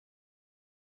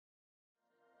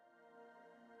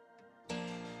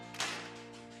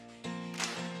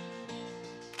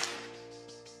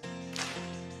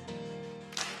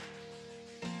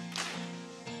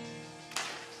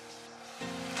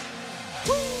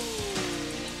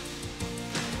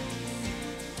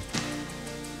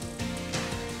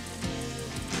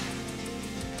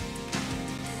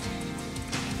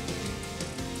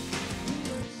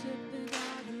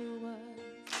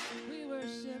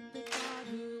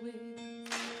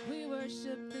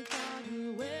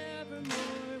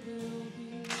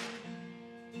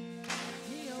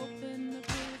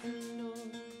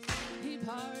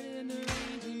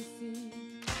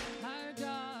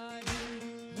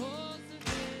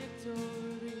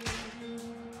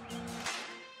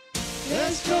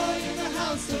There's joy in the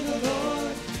house of the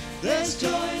Lord. There's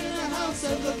joy in the house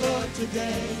of the Lord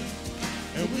today.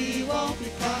 And we won't be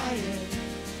quiet.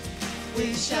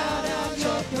 We shout out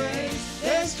your praise.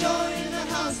 There's joy in the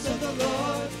house of the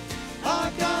Lord.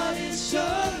 Our God is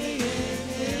surely in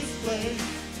his place.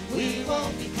 We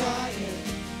won't be quiet.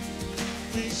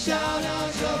 We shout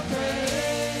out your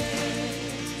praise.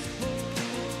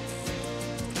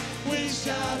 We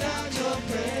shout out your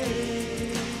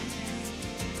praise.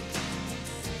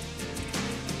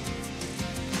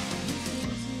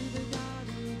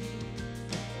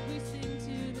 We sing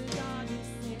to the God who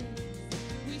sings.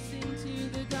 We sing to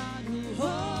the God who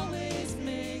always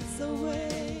makes a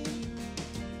way.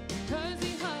 'Cause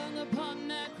he hung upon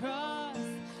that cross,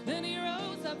 then he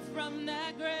rose up from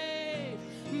that grave.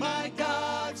 My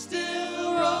God,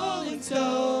 still rolling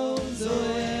stones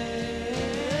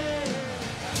away.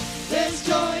 There's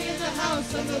joy in the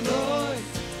house of the Lord.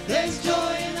 There's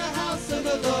joy in the house of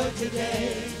the Lord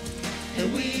today.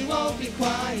 And we won't be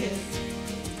quiet.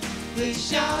 We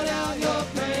shout out your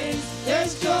praise.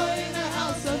 There's joy in the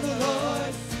house of the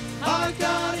Lord. Our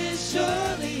God is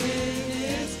surely in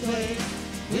his place.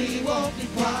 We won't be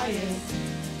quiet.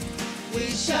 We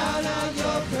shout out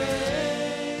your praise.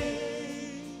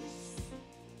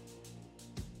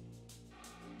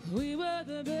 We were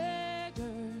the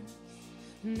beggars,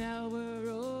 now we're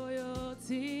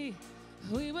royalty.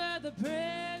 We were the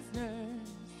prisoners,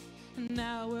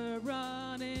 now we're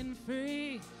running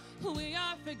free. We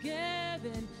are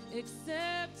forgiven,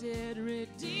 accepted,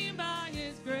 redeemed by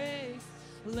his grace.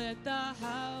 Let the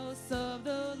house of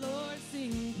the Lord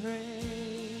sing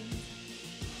praise.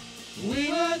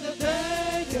 We were the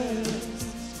beggars,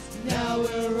 now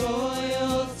we're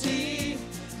royalty.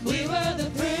 We were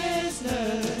the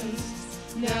prisoners,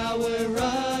 now we're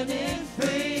running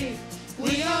free.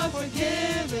 We are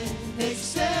forgiven,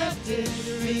 accepted,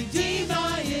 redeemed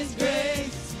by his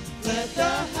grace. Let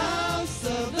the house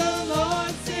of the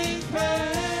Lord sing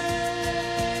praise.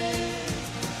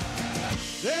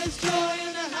 There's joy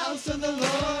in the house of the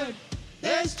Lord.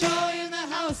 There's joy in the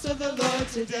house of the Lord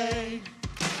today.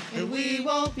 And we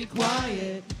won't be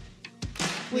quiet.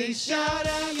 We shout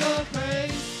out your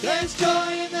praise. There's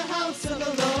joy in the house of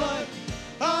the Lord.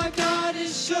 Our God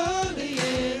is surely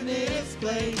in his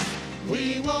place.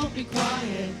 We won't be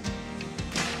quiet.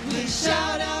 We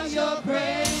shout out your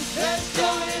praise. There's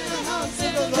joy in the house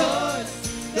of the Lord.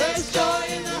 There's joy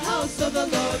in the house of the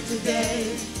Lord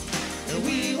today. And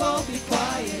we won't be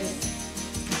quiet.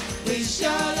 We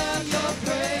shout out your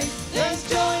praise. There's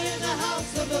joy in the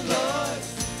house of the Lord.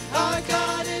 Our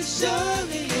God is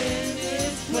surely in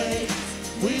his place.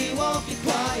 We won't be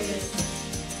quiet.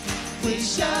 We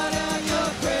shout out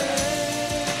your praise.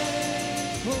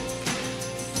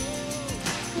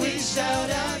 We shout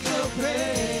out your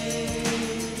praise.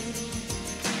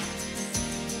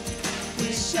 We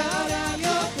shout out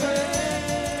your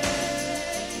praise.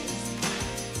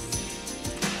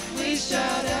 We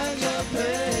shout out your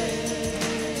praise.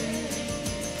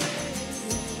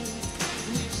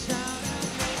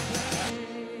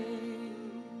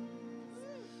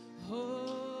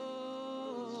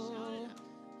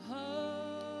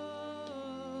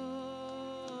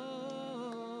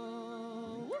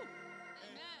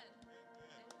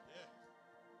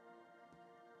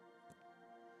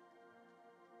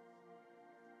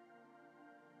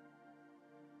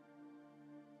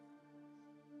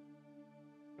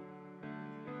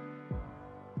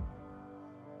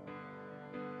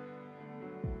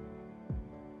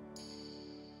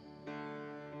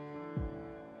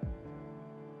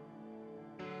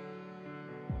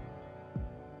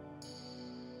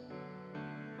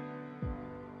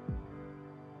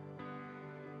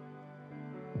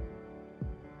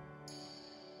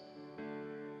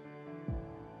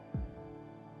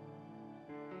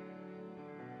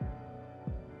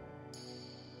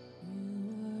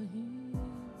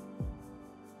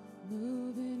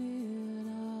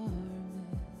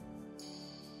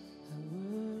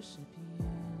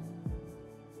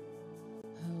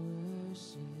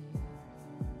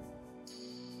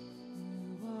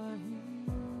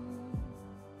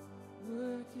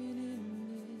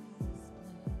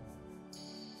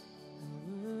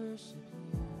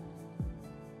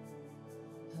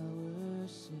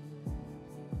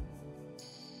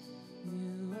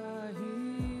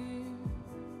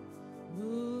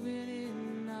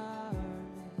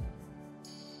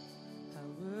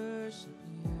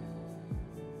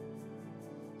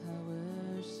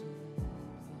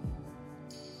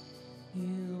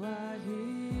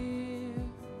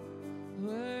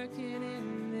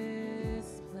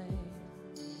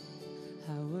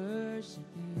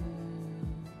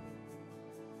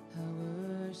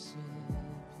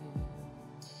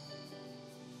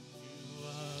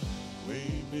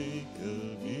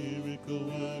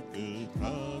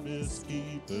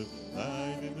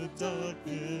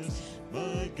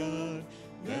 God,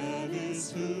 that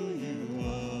is who you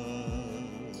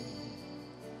are.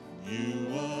 You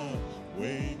are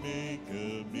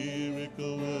waymaker,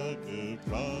 miracle worker,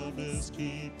 promise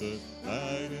keeper,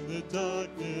 light in the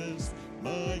darkness.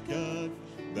 My God,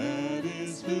 that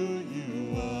is who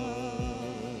you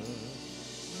are.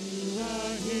 You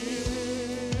are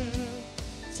here,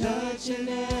 touching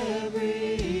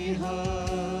every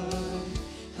heart.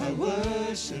 I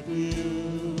worship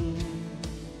you.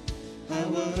 I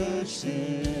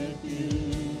worship you.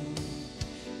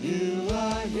 You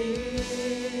are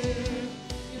here.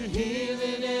 You're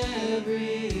healing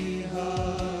every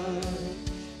heart.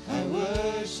 I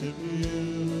worship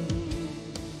you.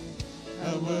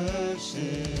 I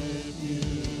worship you.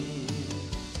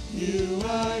 You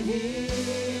are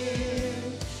here.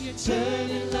 You're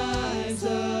turning lives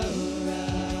around.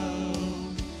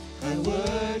 I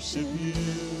worship you.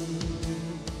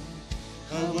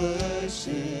 I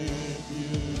worship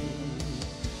you.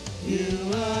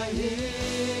 You are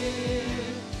here.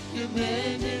 You're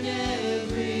mending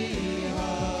every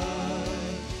heart.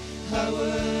 I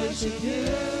worship you.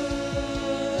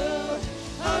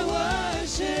 I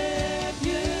worship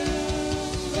you.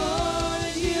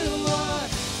 Lord, you are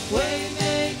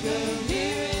waymaker,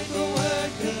 miracle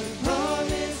worker,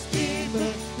 promise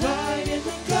keeper, light in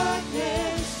the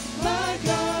darkness. My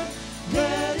God,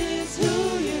 that is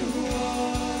who you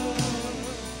are.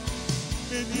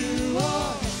 And you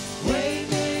are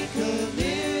waymaker,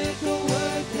 miracle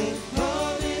worker,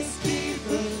 promise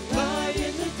keeper, light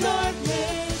in the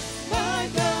darkness. My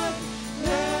God,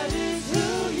 that is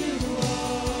who you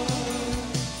are.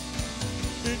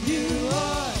 And you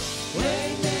are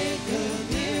waymaker,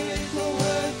 miracle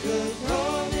worker,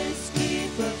 promise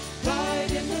keeper,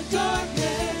 light in the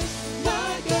darkness.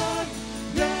 My God,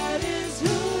 that is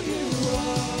who you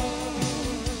are.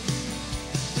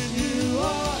 And you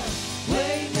are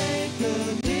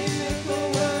waymaker, miracle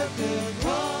worker,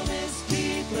 promise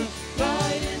keeper,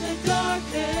 light in the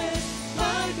darkness.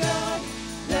 My God,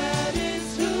 that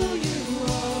is who you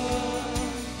are.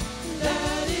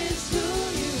 That is who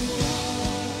you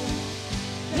are.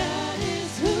 That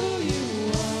is who you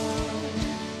are.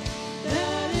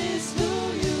 That is who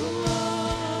you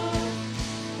are.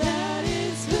 That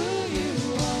is who you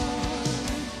are.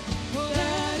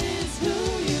 That is who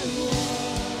you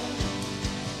are.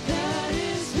 That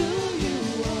is who you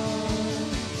are.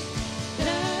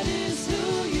 That is who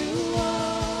you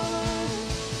are.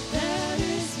 That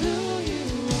is who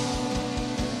you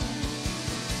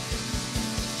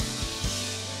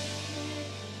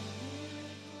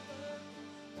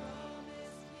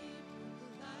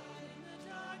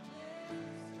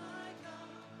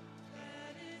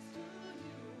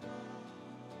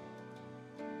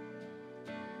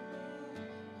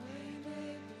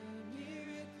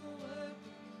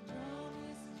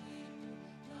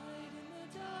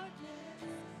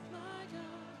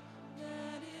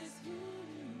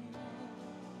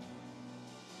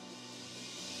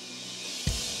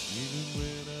Even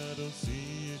when I don't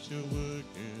see it, you're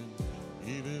working.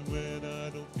 Even when I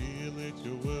don't feel it,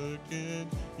 you're working.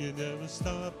 You never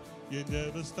stop, you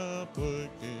never stop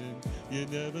working. You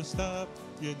never stop,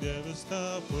 you never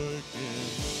stop working.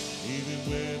 Even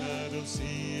when I don't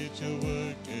see it, you're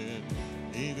working.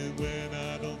 Even when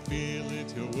I don't feel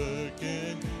it, you're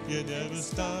working. You never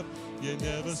stop, you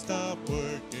never stop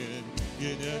working.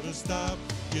 You never stop,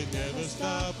 you never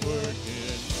stop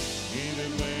working.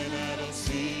 Even when I don't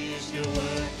see it, you're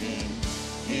working.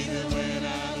 Even when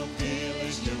I don't feel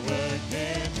it, you're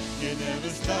working. You never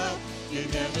stop, you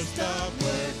never stop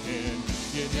working.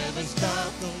 You never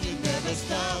stop, no, you never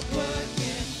stop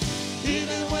working.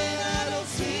 Even when I don't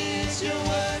see it, you're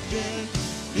working.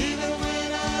 Even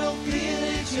when I don't feel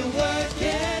it, you're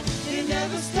working. You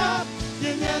never stop,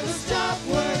 you never stop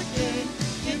working.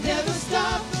 You never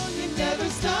stop, no, you never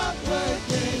stop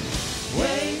working.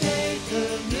 Waymaker,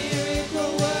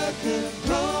 miracle worker,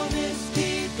 promise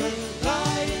keeper,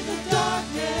 light in the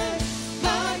darkness.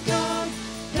 My God,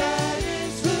 that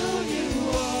is who you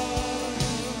are.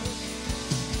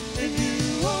 And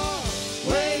you are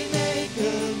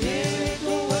waymaker,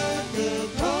 miracle worker,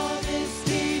 promise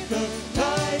keeper,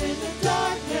 light in the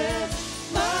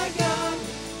darkness. My God,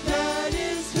 that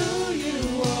is who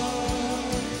you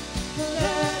are.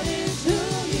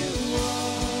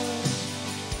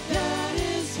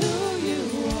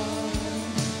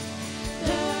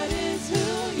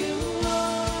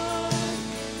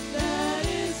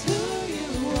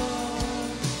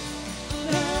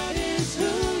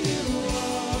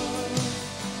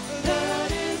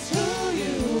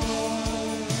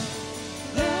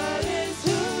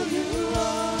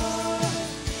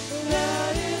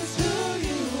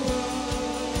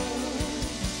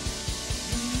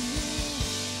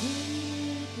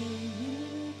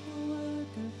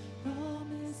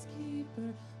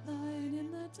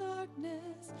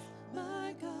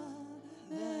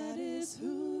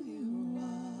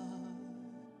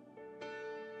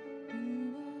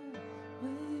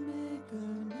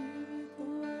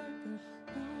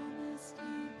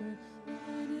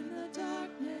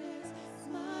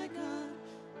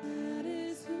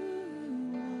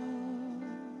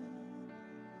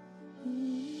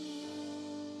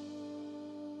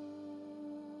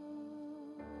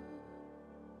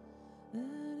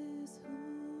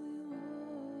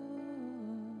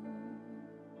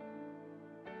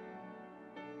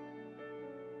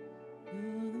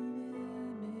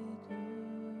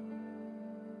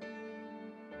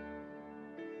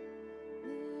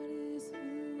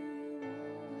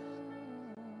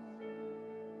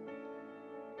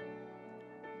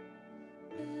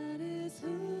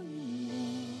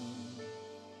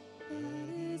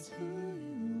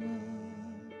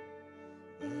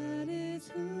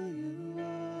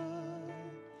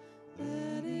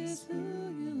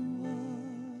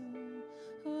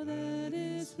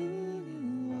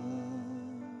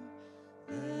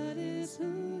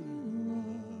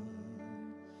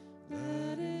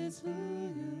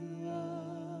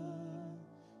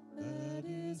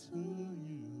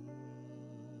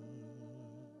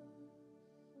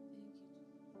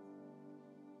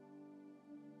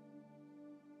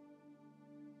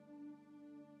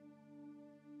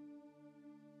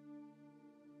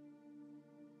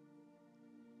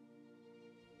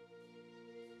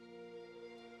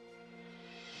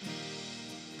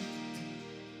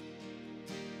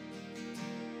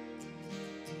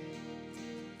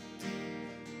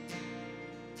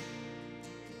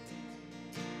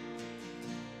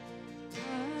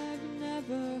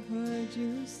 heard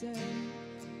you say,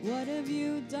 what have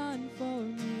you done for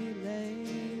me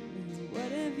lately?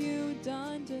 What have you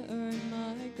done to earn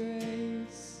my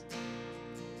grace?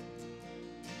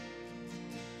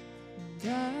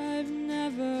 And I've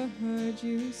never heard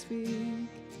you speak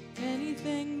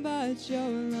anything but your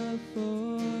love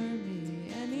for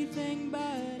me, anything but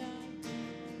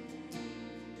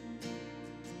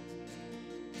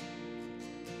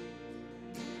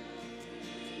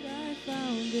I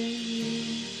found in you,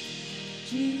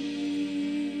 Jesus.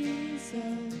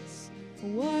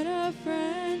 What a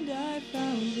friend I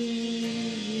found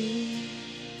in you.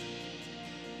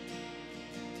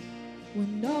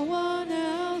 When no one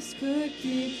else could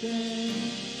keep their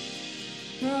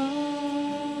promise,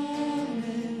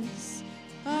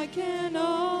 I can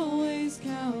always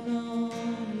count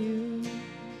on you.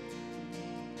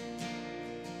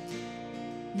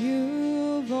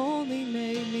 You've only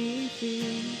made me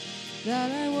feel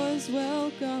that I was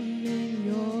welcome in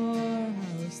your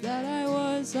house, that I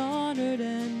was honored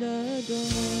and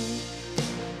adored.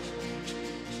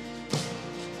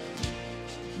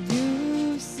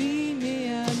 You've seen me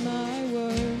at my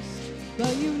worst,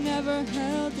 but you never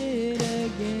held it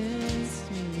against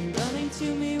me, running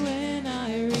to me when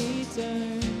I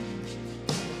return.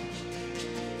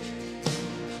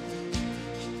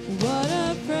 What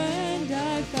a friend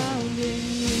I found in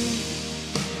you,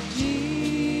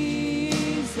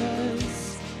 Jesus.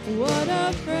 What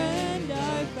a friend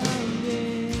I found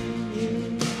in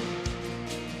you.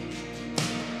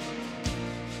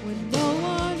 When no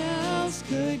one else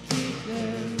could keep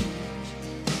their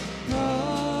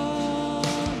promise,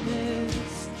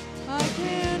 I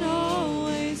can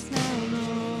always count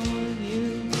on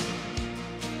you.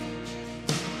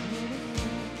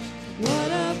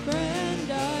 What a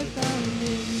friend I found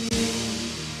in you,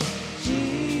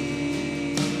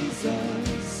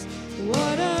 Jesus.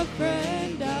 What a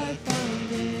friend I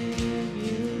found in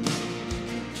you.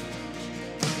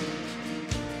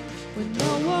 When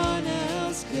no one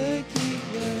else could keep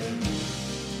their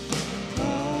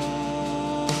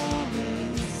promise,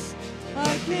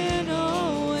 I can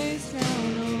always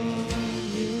count on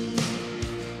you.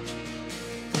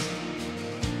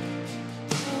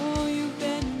 Oh, you've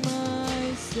been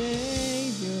my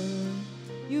Savior,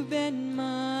 you've been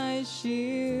my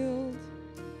shield,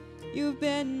 you've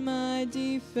been my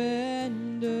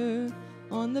defender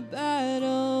on the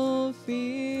battlefield.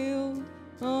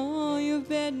 Oh, you've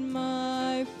been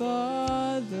my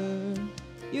Father,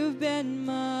 you've been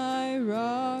my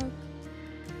rock,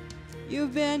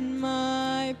 you've been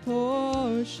my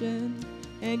portion,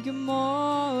 and you're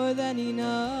more than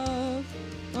enough.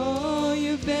 Oh,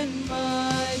 you've been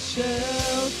my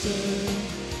shelter,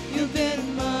 you've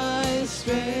been my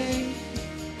strength,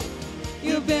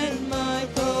 you've been my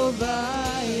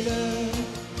provider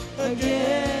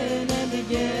again and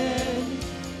again.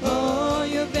 Oh,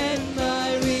 you've been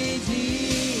my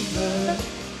redeemer,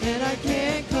 and I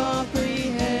can't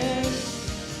comprehend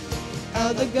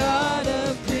how the God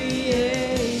of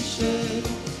creation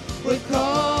would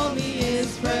call me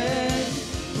his friend.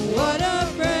 What a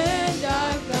friend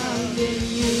I found in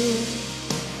you,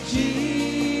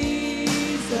 Jesus.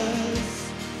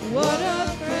 What a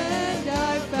friend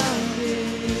I found in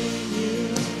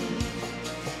you.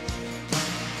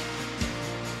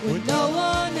 When no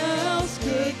one else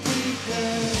could keep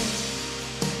their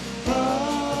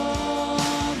promise,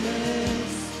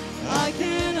 I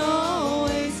can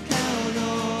always count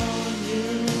on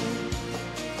you.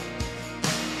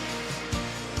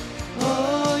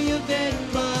 Oh, you've been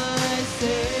my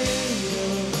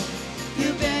Savior,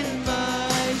 you've been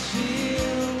my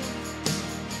shield,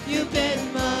 you've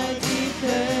been my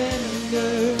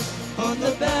defender on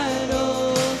the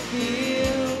battlefield.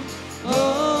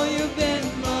 Oh, you've been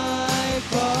my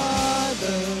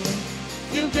Father,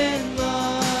 you've been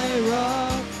my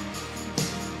rock,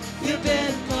 you've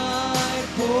been my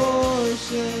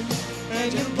portion,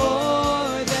 and you're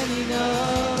more than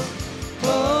enough.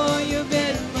 Oh, you've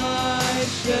been my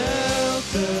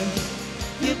shelter,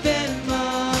 you've been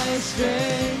my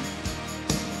strength,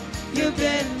 you've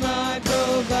been my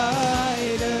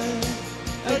provider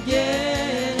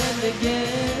again and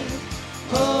again.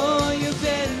 Oh, you've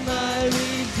been my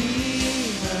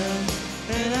redeemer,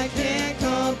 and I can't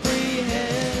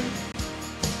comprehend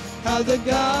how the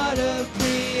God of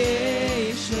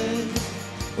creation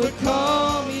would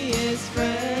call me his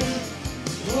friend.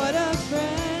 What a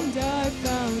friend I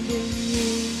found in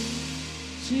you,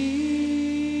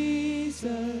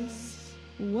 Jesus.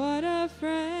 What a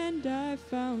friend I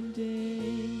found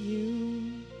in you.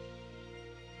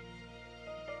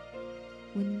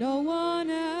 When no one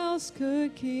else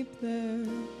could keep their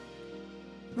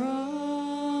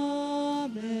promise,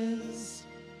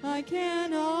 I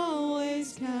can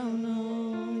always count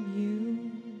on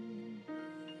you.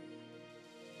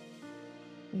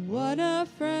 What a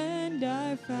friend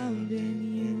I found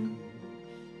in you,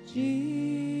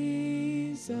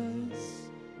 Jesus.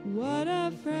 What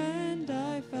a friend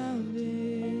I found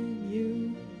in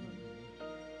you.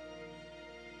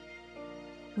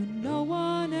 When no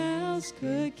one else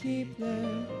could keep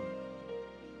their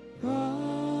promise,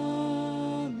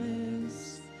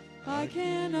 I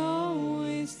can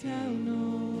always count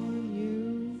on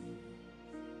you.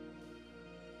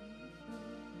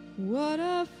 What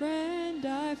a friend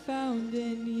I found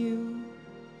in you,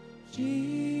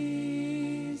 Jesus.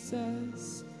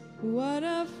 What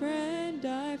a friend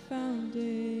I found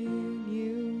in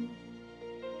you.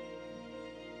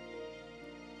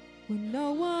 When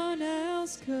no one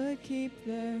else could keep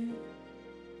their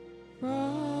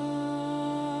promise,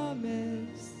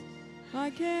 I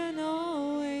can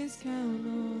always count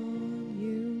on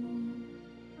you.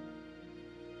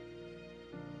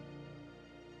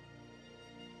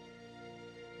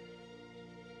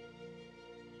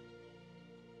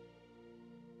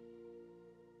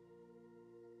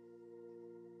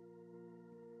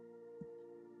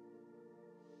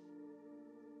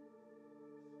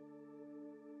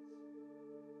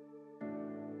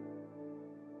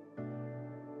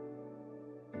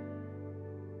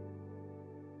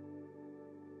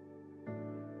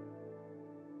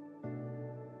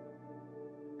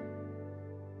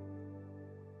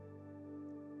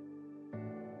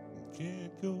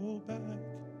 Can't go back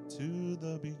to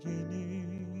the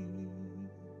beginning.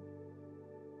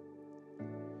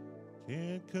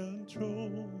 Can't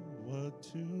control what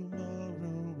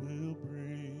tomorrow will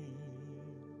bring.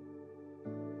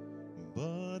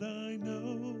 But I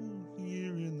know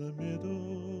here in the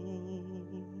middle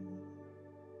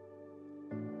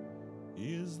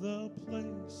is the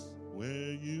place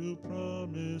where you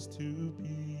promised to be.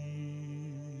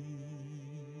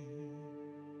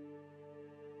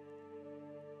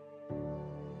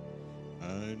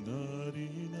 I'm not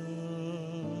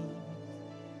enough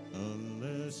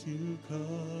unless you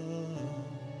come.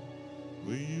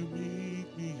 Will you meet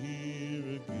me here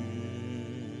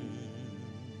again?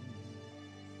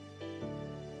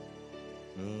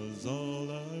 'Cause all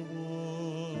I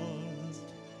want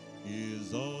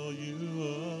is all you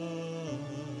are.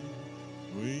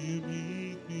 Will you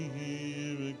meet me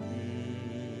here again?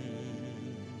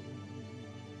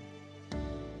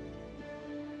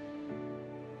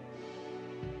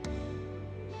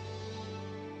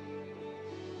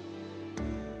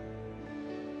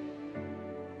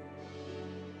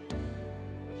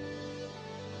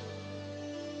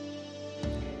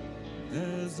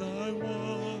 As I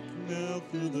walk now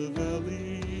through the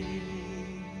valley,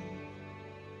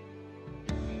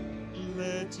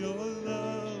 let your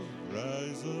love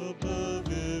rise above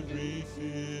every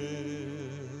fear.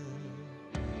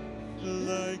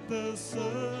 Like the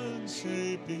sun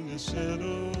shaping a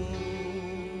shadow,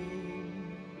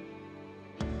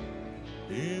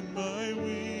 in my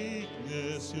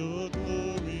weakness your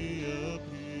glory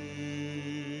appears.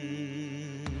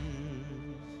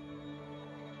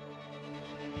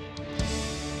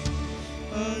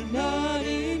 I'm Not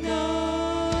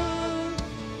enough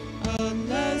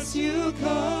unless you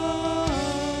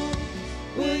come.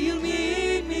 Will you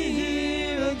meet me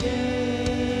here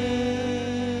again?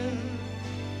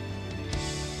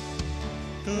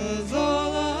 'Cause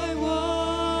all I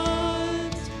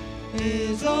want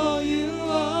is all you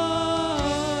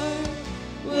are.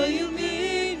 Will you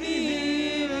meet me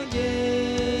here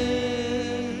again?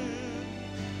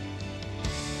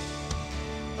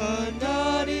 I'm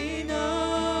not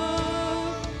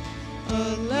enough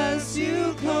unless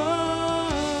you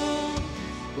come.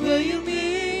 Will you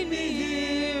meet me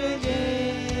here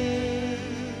again?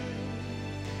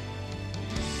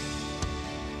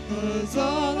 'Cause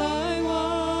all I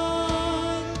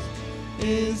want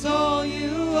is all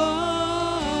you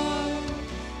are.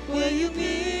 Will you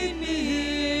meet me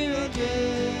here again?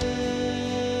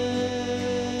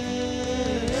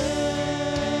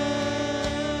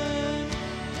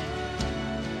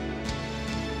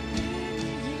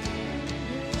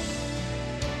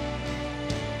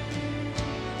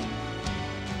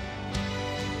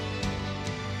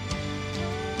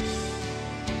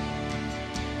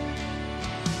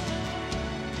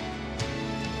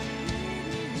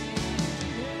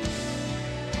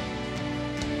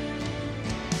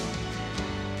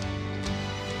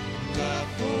 Not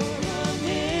for a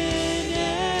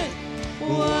minute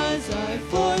was I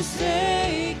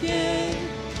forsaken.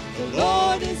 The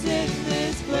Lord is in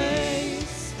this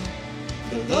place.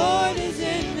 The Lord is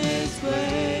in this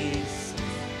place.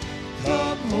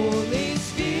 Come, Holy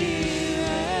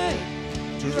Spirit.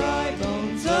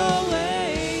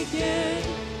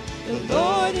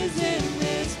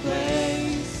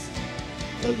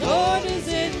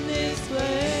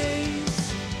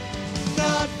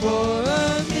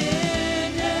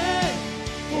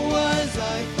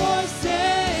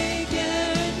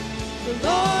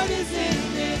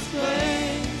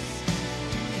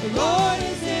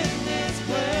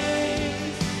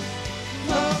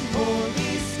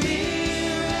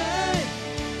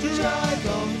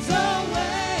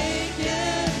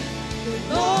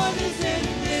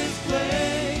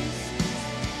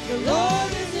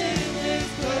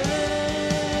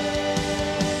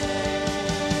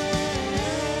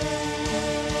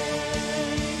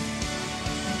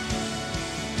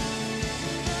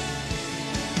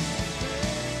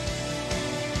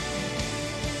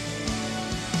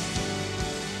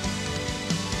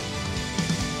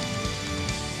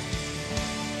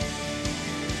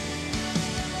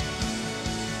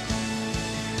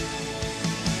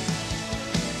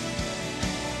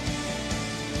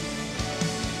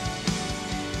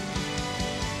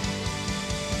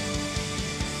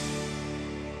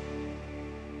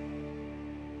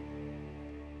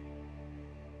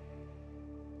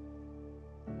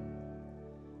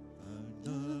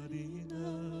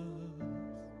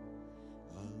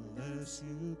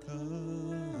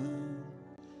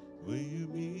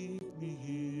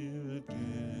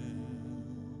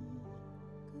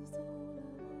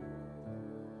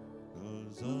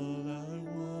 'cause all I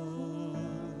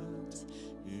want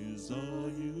is all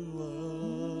you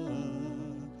are.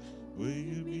 Will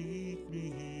you meet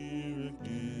me here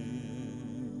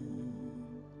again?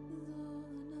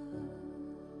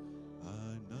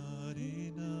 I'm not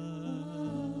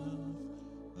enough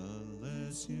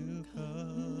unless you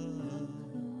come.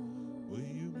 Will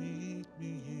you meet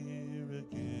me here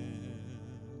again?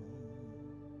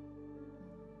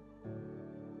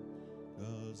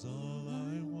 'Cause all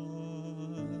I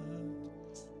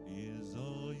want is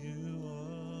all you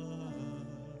are.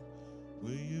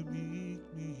 Will you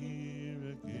meet me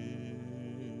here again?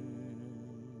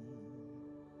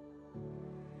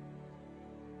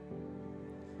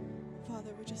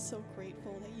 Father, we're just so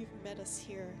grateful that you've met us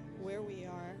here where we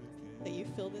are, that you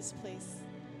fill this place.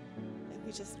 And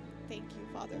we just thank you,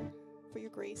 Father, for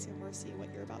your grace, your mercy,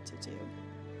 what you're about to do.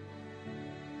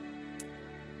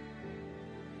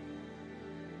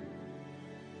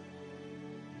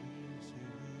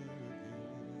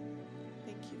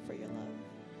 Thank you for your love.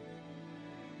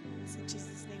 It's in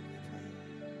Jesus' name we pray.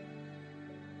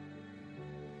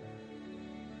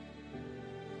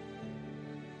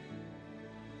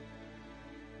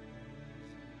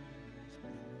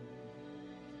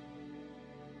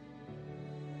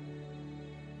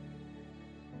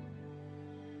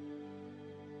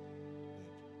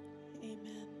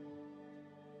 Amen.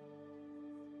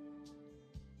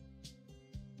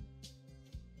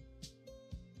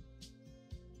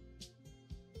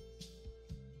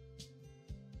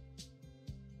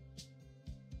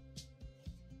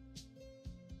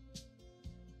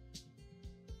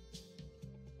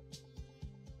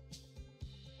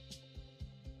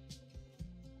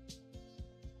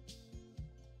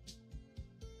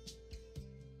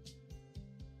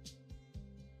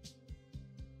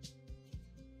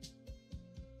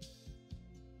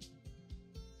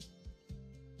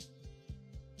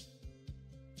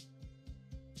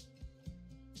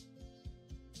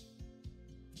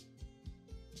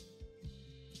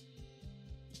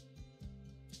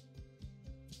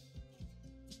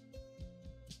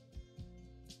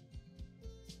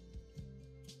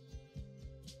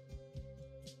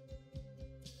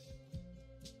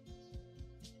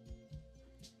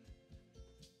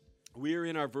 We are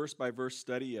in our verse-by-verse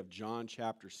study of John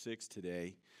chapter 6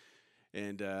 today,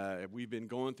 and we've been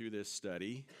going through this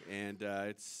study, and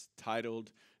it's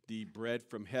titled The Bread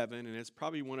from Heaven, and it's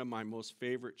probably one of my most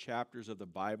favorite chapters of the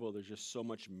Bible. There's just so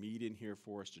much meat in here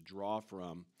for us to draw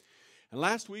from. And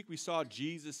last week we saw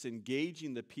Jesus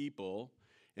engaging the people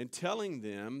and telling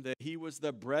them that he was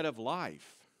the bread of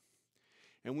life.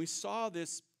 And we saw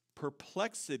this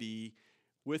perplexity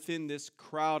within this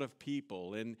crowd of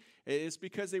people, and it's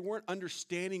because they weren't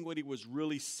understanding what he was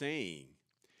really saying.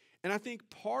 And I think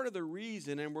part of the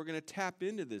reason, and we're going to tap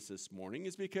into this morning,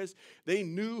 is because they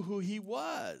knew who he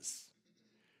was.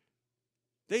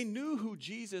 They knew who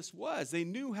Jesus was. They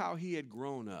knew how he had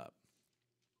grown up.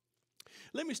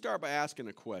 Let me start by asking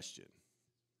a question.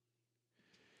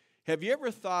 Have you ever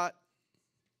thought,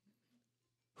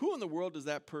 who in the world does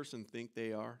that person think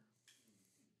they are?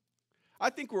 I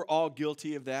think we're all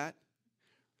guilty of that.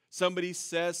 Somebody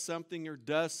says something or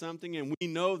does something, and we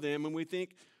know them, and we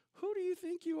think, who do you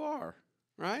think you are,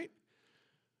 right?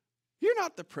 You're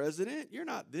not the president. You're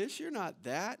not this. You're not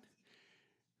that.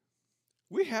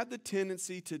 We have the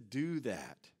tendency to do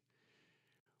that.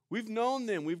 We've known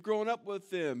them. We've grown up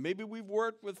with them. Maybe we've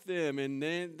worked with them, and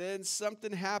then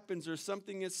something happens or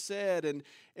something is said, and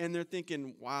they're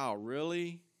thinking, wow,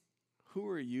 really? Who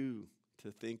are you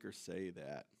to think or say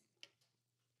that?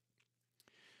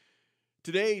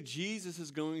 Today, Jesus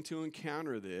is going to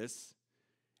encounter this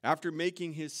after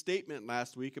making his statement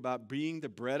last week about being the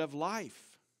bread of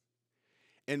life.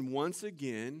 And once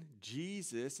again,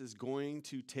 Jesus is going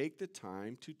to take the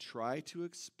time to try to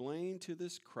explain to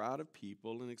this crowd of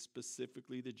people, and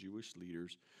specifically the Jewish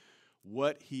leaders,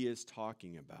 what he is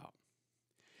talking about.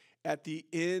 At the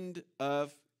end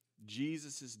of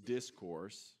Jesus'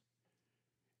 discourse,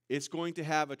 it's going to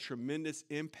have a tremendous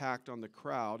impact on the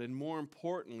crowd, and more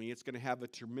importantly, it's going to have a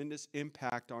tremendous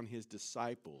impact on his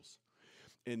disciples.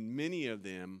 And many of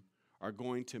them are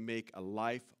going to make a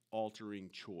life-altering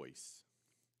choice.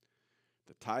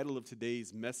 The title of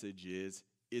today's message is,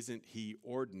 Isn't He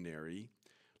Ordinary?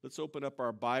 Let's open up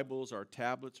our Bibles, our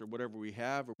tablets, or whatever we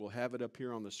have, or we'll have it up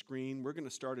here on the screen. We're going to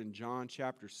start in John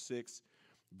chapter 6,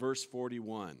 verse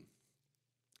 41.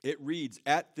 It reads,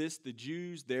 At this the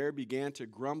Jews there began to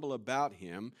grumble about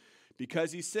him,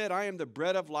 because he said, I am the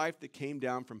bread of life that came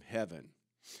down from heaven.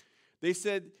 They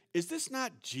said, Is this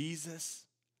not Jesus,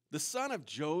 the son of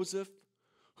Joseph,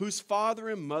 whose father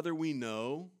and mother we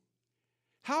know?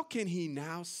 How can he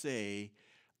now say,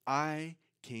 I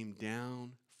came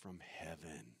down from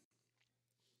heaven.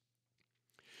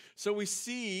 So we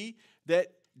see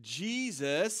that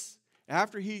Jesus,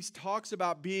 after he talks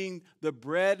about being the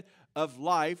bread of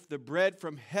life, the bread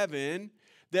from heaven,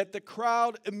 that the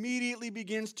crowd immediately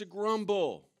begins to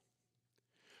grumble.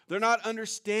 They're not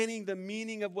understanding the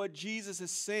meaning of what Jesus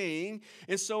is saying,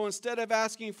 and so instead of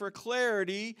asking for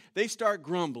clarity, they start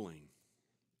grumbling.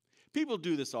 People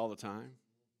do this all the time,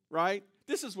 right?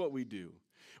 This is what we do.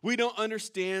 We don't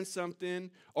understand something,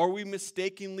 or we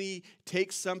mistakenly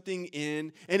take something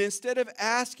in, and instead of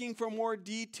asking for more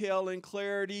detail and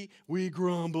clarity, we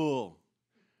grumble.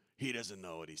 He doesn't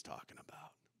know what he's talking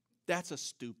about. That's a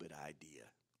stupid idea.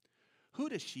 Who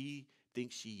does she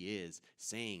think she is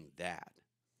saying that?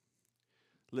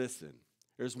 Listen,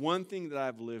 there's one thing that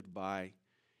I've lived by,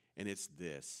 and it's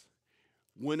this.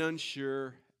 When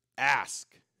unsure, ask.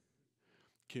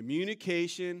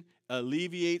 Communication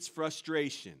alleviates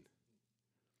frustration.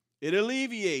 It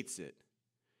alleviates it.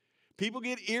 People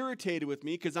get irritated with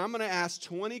me because I'm going to ask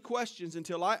 20 questions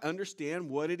until I understand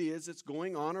what it is that's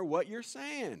going on or what you're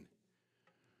saying.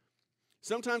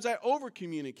 Sometimes I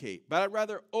over-communicate, but I'd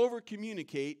rather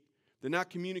over-communicate than not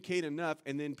communicate enough,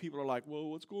 and then people are like, well,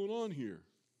 what's going on here?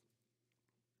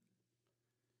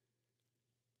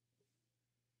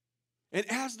 And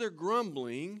as they're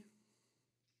grumbling,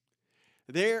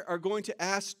 they are going to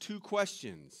ask 2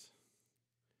 questions.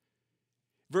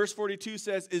 Verse 42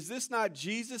 says, is this not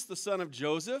Jesus, the son of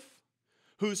Joseph,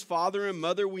 whose father and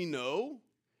mother we know?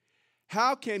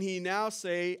 How can he now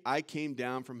say, I came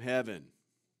down from heaven?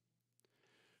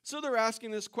 So they're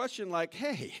asking this question like,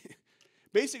 hey,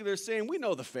 basically they're saying, we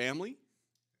know the family.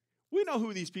 We know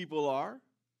who these people are.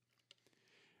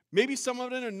 Maybe some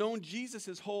of them have known Jesus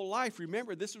his whole life.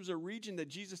 Remember, this was a region that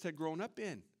Jesus had grown up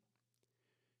in.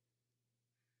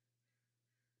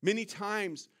 Many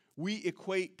times we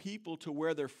equate people to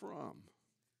where they're from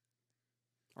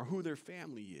or who their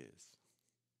family is.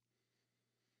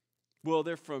 Well,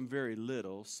 they're from very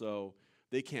little, so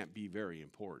they can't be very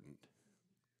important.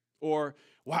 Or,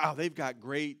 wow, they've got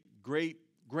great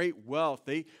wealth.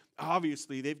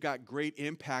 They've got great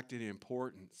impact and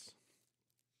importance.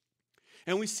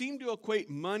 And we seem to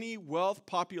equate money, wealth,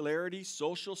 popularity,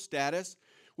 social status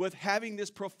with having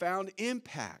this profound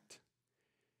impact.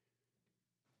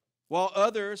 While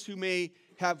others who may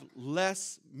have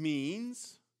less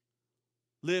means,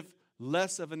 live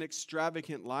less of an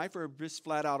extravagant life, or just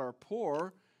flat out are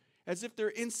poor, as if they're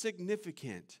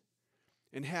insignificant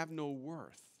and have no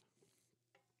worth.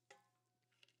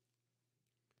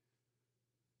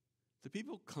 The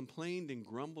people complained and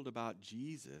grumbled about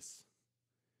Jesus,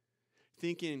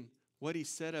 thinking what he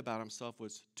said about himself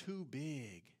was too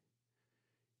big,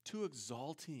 too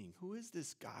exalting. Who is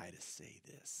this guy to say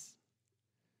this?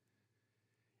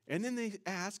 And then they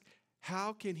ask,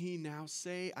 how can he now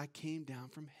say, I came down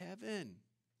from heaven?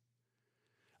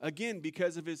 Again,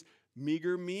 because of his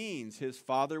meager means. His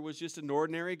father was just an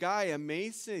ordinary guy, a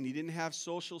mason. He didn't have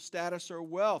social status or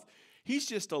wealth. He's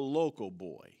just a local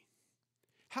boy.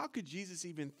 How could Jesus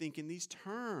even think in these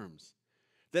terms?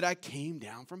 That I came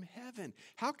down from heaven.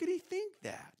 How could he think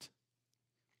that?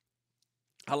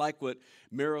 I like what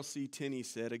Merrill C. Tenney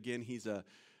said. Again, he's a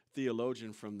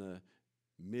theologian from the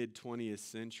mid-20th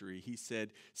century. He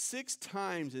said, 6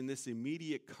 times in this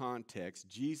immediate context,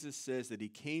 Jesus says that he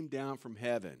came down from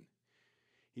heaven.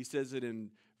 He says it in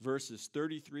verses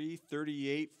 33,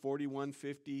 38, 41,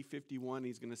 50, 51.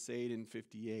 He's going to say it in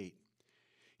 58.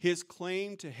 His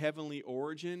claim to heavenly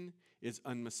origin is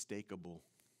unmistakable.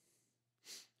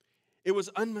 It was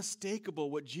unmistakable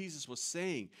what Jesus was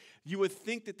saying. You would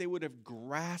think that they would have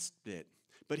grasped it.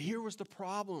 But here was the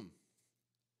problem.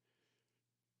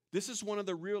 This is one of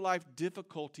the real-life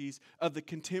difficulties of the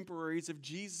contemporaries of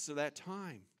Jesus of that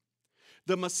time.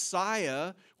 The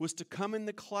Messiah was to come in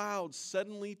the clouds,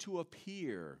 suddenly to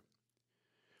appear.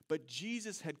 But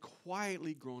Jesus had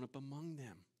quietly grown up among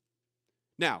them.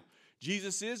 Now,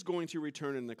 Jesus is going to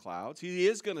return in the clouds. He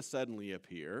is going to suddenly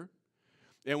appear.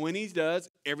 And when he does,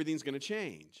 everything's going to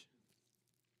change.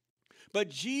 But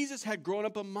Jesus had grown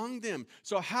up among them.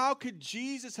 So how could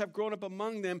Jesus have grown up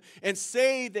among them and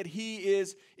say that he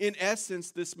is, in essence,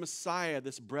 this Messiah,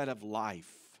 this bread of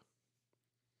life?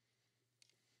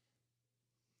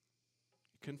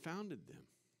 It confounded them.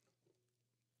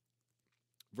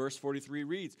 Verse 43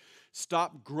 reads,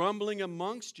 "Stop grumbling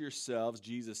amongst yourselves,"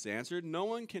 Jesus answered. "No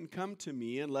one can come to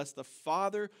me unless the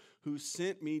Father who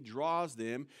sent me draws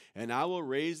them, and I will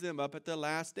raise them up at the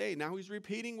last day." Now he's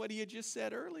repeating what he had just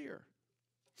said earlier.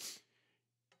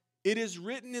 It is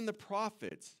written in the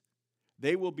prophets,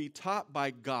 "They will be taught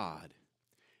by God.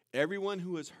 Everyone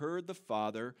who has heard the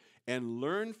Father and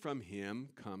learn from him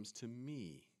comes to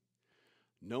me.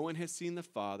 No one has seen the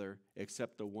Father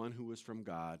except the one who is from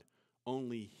God.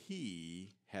 Only he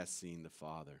has seen the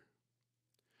Father.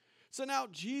 So now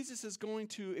Jesus is going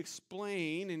to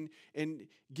explain and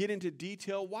get into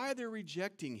detail why they're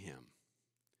rejecting him.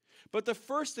 But the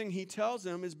first thing he tells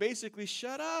them is basically,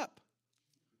 shut up.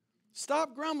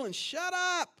 Stop grumbling. Shut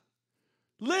up.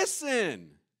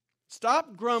 Listen.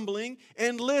 Stop grumbling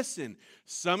and listen.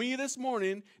 Some of you this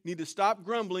morning need to stop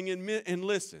grumbling and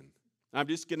listen. I'm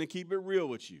just going to keep it real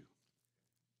with you.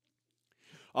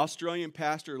 Australian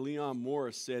pastor Leon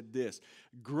Morris said this: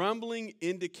 grumbling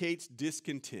indicates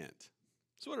discontent.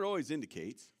 That's what it always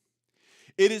indicates.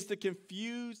 It is the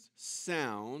confused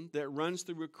sound that runs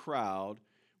through a crowd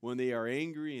when they are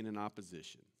angry and in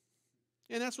opposition.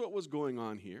 And that's what was going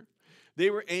on here. They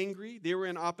were angry, they were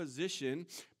in opposition,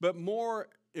 but more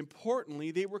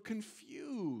importantly, they were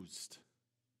confused.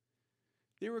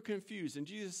 They were confused. And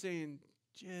Jesus is saying,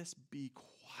 just be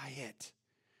quiet.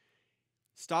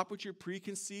 Stop with your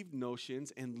preconceived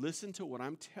notions and listen to what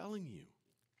I'm telling you.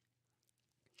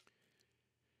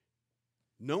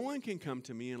 No one can come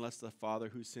to me unless the Father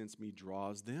who sends me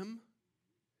draws them.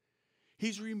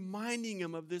 He's reminding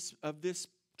them of this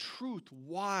truth.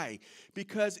 Why?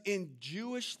 Because in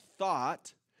Jewish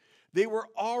thought, they were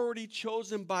already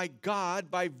chosen by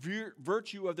God by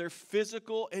virtue of their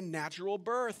physical and natural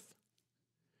birth.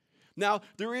 Now,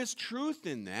 there is truth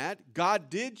in that. God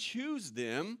did choose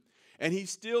them, and he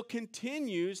still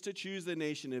continues to choose the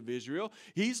nation of Israel.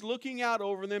 He's looking out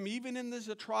over them, even in these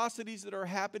atrocities that are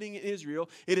happening in Israel.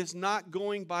 It is not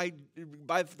going by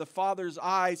the Father's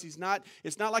eyes. It's not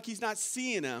like he's not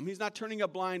seeing them. He's not turning a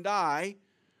blind eye.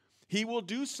 He will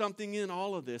do something in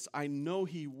all of this. I know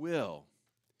he will.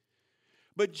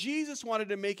 But Jesus wanted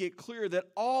to make it clear that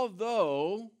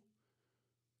although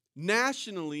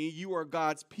nationally you are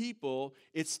God's people,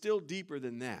 it's still deeper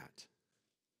than that.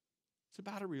 It's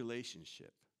about a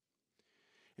relationship.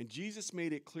 And Jesus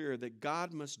made it clear that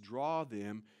God must draw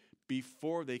them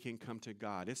before they can come to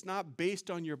God. It's not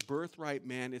based on your birthright,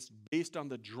 man. It's based on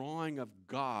the drawing of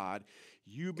God,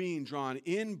 you being drawn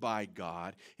in by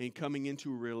God and coming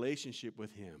into a relationship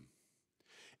with him.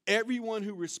 Everyone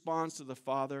who responds to the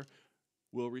Father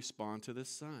will respond to the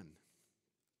Son.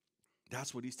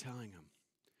 That's what he's telling them.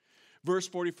 Verse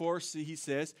 44, he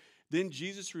says, then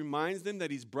Jesus reminds them that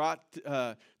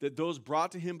that those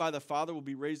brought to him by the Father will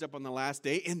be raised up on the last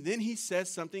day. And then he says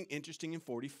something interesting in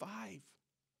 45.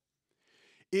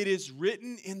 It is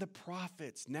written in the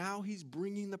prophets. Now he's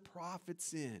bringing the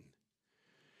prophets in.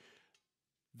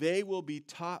 They will be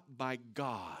taught by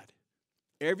God.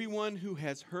 Everyone who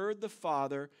has heard the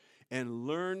Father and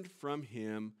learned from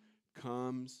him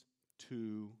comes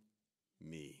to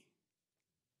me.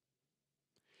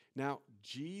 Now,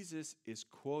 Jesus is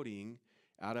quoting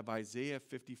out of Isaiah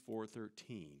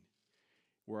 54:13,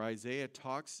 where Isaiah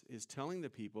is telling the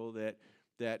people that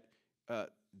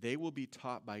they will be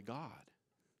taught by God.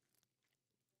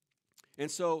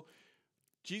 And so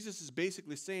Jesus is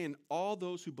basically saying all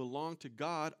those who belong to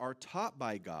God are taught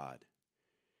by God.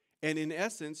 And in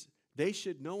essence, they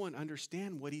should know and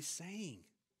understand what he's saying.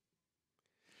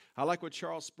 I like what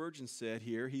Charles Spurgeon said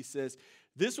here. He says,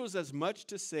 this was as much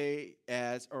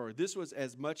as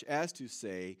to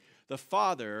say, the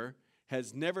Father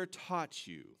has never taught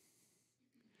you.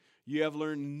 You have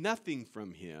learned nothing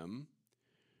from him,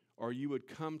 or you would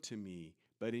come to me.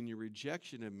 But in your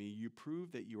rejection of me, you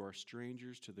prove that you are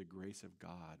strangers to the grace of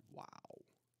God. Wow.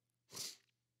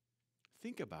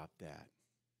 Think about that.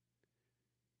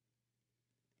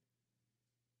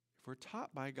 If we're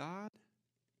taught by God,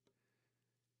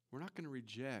 we're not going to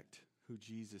reject who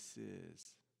Jesus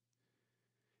is.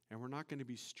 And we're not going to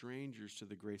be strangers to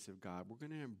the grace of God. We're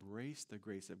going to embrace the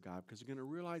grace of God because we're going to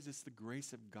realize it's the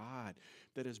grace of God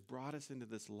that has brought us into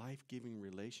this life-giving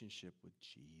relationship with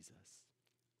Jesus.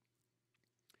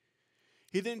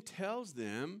 He then tells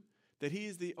them that he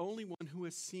is the only one who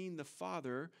has seen the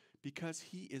Father because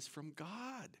he is from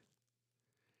God.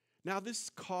 Now, this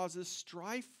causes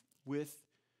strife with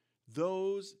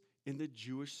those in the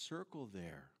Jewish circle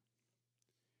there.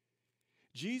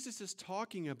 Jesus is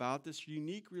talking about this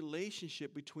unique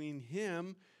relationship between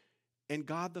him and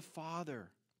God the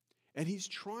Father. And he's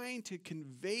trying to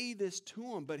convey this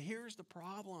to them. But here's the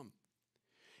problem.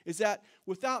 Is that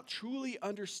without truly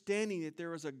understanding that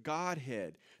there is a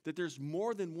Godhead, that there's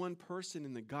more than one person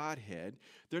in the Godhead,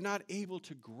 they're not able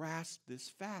to grasp this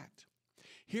fact.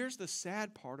 Here's the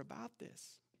sad part about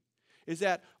this. Is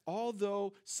that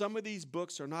although some of these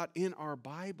books are not in our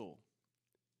Bible,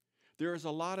 there is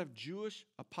a lot of Jewish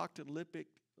apocalyptic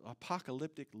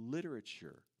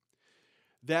literature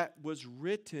that was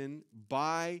written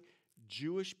by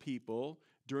Jewish people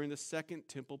during the Second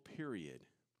Temple period.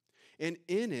 And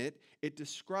in it, it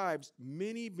describes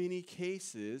many, many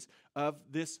cases of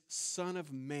this Son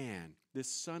of Man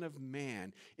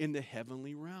in the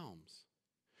heavenly realms.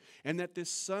 And that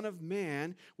this Son of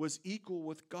Man was equal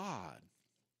with God.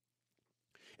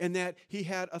 And that he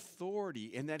had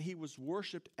authority and that he was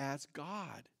worshiped as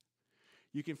God.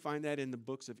 You can find that in the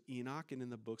books of Enoch and in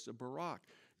the books of Baruch.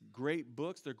 Great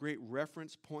books, they're great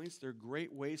reference points, they're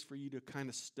great ways for you to kind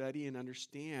of study and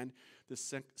understand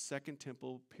the Second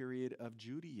Temple period of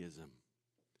Judaism.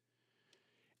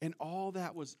 And all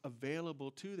that was available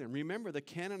to them. Remember, the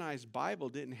canonized Bible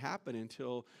didn't happen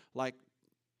until like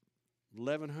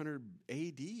 1100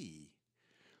 AD.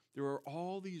 There were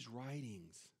all these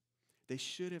writings. They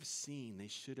should have seen, they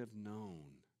should have known.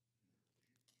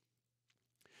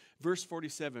 Verse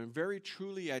 47, very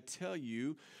truly I tell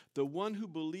you, the one who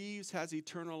believes has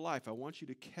eternal life. I want you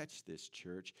to catch this,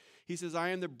 church. He says, I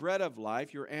am the bread of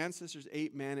life. Your ancestors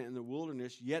ate manna in the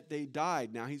wilderness, yet they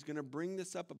died. Now he's going to bring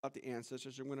this up about the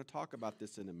ancestors. I'm going to talk about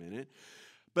this in a minute.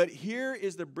 But here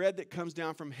is the bread that comes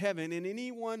down from heaven, and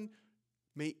anyone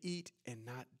may eat and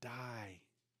not die.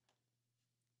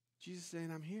 Jesus is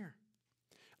saying, I'm here.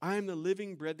 I am the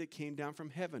living bread that came down from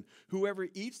heaven. Whoever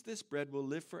eats this bread will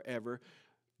live forever.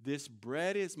 This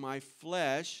bread is my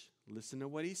flesh, listen to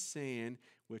what he's saying,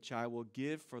 which I will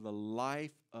give for the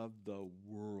life of the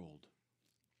world.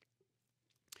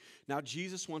 Now,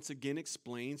 Jesus once again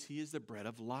explains he is the bread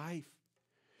of life.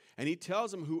 And he tells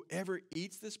them whoever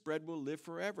eats this bread will live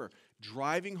forever.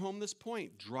 Driving home this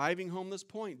point, driving home this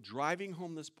point, driving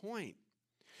home this point.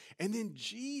 And then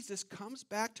Jesus comes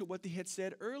back to what they had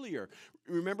said earlier.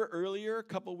 Remember earlier, a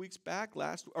couple weeks back,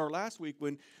 last week,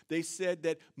 when they said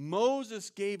that Moses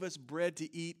gave us bread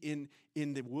to eat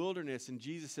in the wilderness. And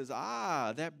Jesus says,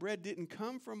 that bread didn't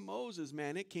come from Moses,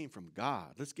 man. It came from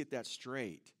God. Let's get that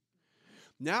straight.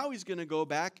 Now he's going to go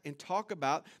back and talk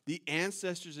about the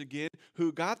ancestors again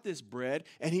who got this bread.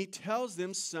 And he tells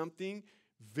them something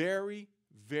very,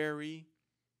 very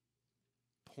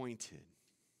pointed.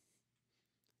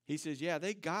 He says, yeah,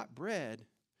 they got bread,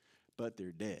 but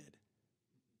they're dead.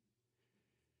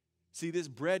 See, this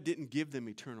bread didn't give them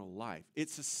eternal life. It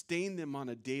sustained them on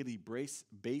a daily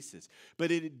basis, but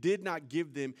it did not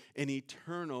give them an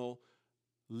eternal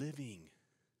living.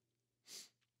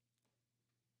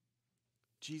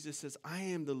 Jesus says, I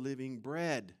am the living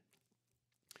bread.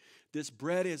 This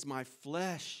bread is my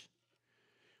flesh,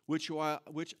 which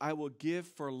I will give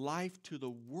for life to the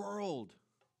world.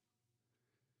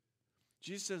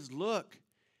 Jesus says, look,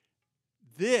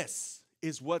 this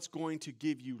is what's going to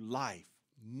give you life.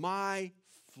 My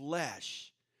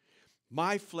flesh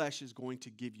is going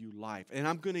to give you life, and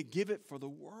I'm going to give it for the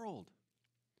world.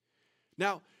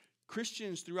 Now,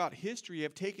 Christians throughout history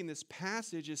have taken this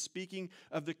passage as speaking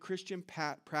of the Christian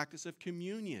practice of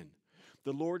communion.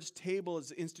 The Lord's table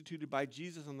is instituted by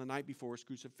Jesus on the night before his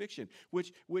crucifixion,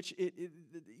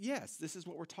 yes, this is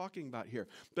what we're talking about here.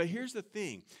 But here's the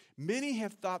thing. Many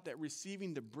have thought that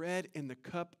receiving the bread and the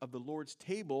cup of the Lord's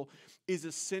table is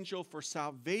essential for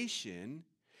salvation,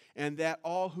 and that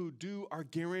all who do are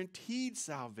guaranteed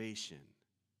salvation.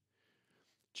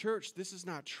 Church, this is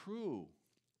not true.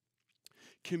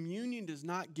 Communion does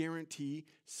not guarantee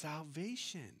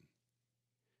salvation.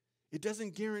 It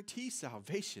doesn't guarantee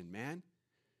salvation, man.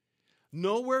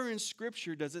 Nowhere in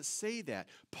Scripture does it say that.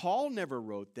 Paul never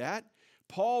wrote that.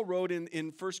 Paul wrote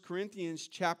in 1 Corinthians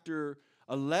chapter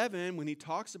 11, when he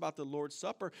talks about the Lord's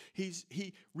Supper,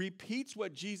 he repeats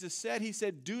what Jesus said. He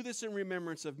said, do this in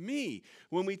remembrance of me.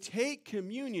 When we take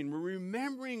communion, we're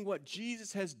remembering what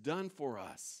Jesus has done for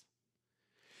us.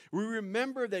 We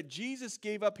remember that Jesus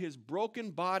gave up his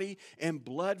broken body and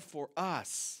blood for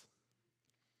us.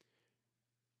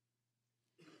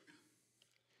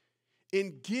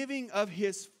 In giving of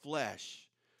his flesh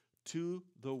to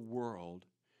the world,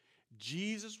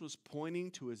 Jesus was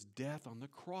pointing to his death on the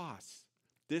cross.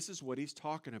 This is what he's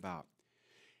talking about.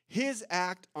 His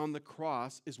act on the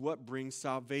cross is what brings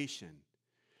salvation,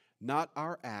 not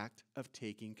our act of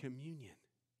taking communion.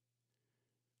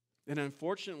 And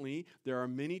unfortunately, there are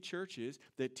many churches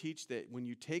that teach that when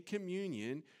you take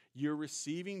communion, you're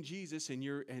receiving Jesus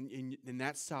and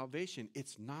that's salvation.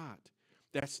 It's not.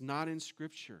 That's not in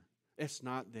Scripture. It's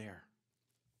not there.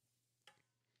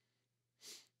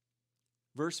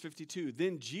 Verse 52,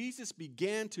 then Jesus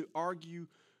began to argue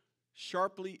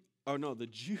sharply, the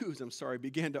Jews,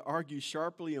 began to argue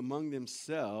sharply among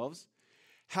themselves,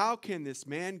 how can this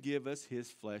man give us his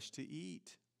flesh to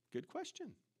eat? Good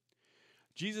question.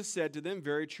 Jesus said to them,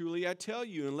 very truly I tell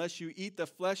you, unless you eat the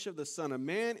flesh of the Son of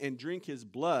Man and drink his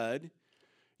blood,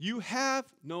 You have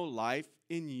no life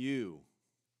in you.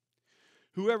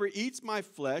 Whoever eats my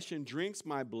flesh and drinks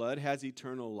my blood has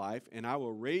eternal life, and I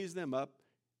will raise them up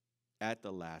at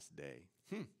the last day.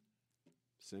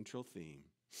 Central theme.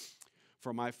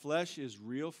 For my flesh is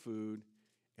real food,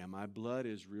 and my blood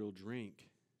is real drink.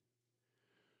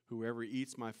 Whoever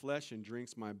eats my flesh and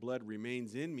drinks my blood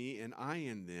remains in me, and I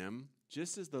in them,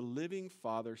 just as the living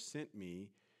Father sent me,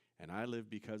 and I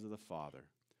live because of the Father.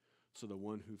 So the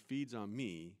one who feeds on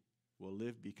me will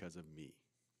live because of me.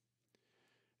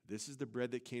 This is the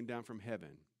bread that came down from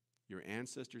heaven. Your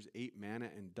ancestors ate manna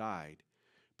and died,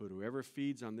 but whoever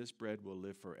feeds on this bread will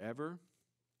live forever.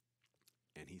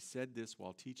 And he said this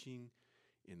while teaching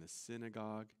in the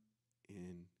synagogue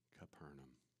in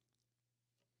Capernaum.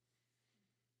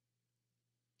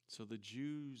 So the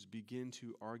Jews begin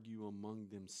to argue among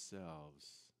themselves,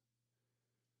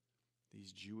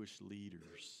 these Jewish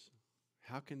leaders.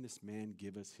 How can this man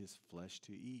give us his flesh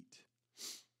to eat?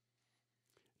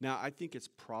 Now, I think it's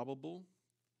probable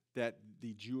that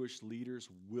the Jewish leaders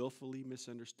willfully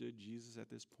misunderstood Jesus at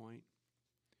this point.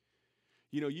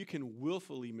 You know, you can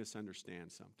willfully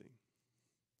misunderstand something.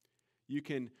 You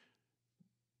can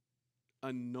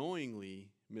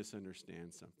unknowingly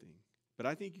misunderstand something. But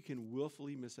I think you can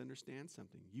willfully misunderstand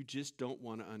something. You just don't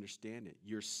want to understand it.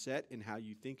 You're set in how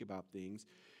you think about things,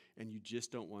 and you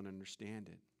just don't want to understand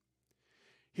it.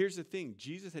 Here's the thing.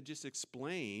 Jesus had just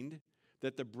explained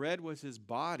that the bread was his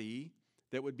body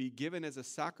that would be given as a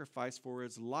sacrifice for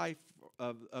his life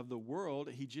of the world.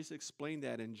 He just explained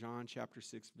that in John chapter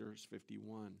 6, verse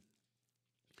 51.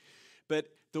 But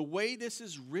the way this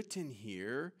is written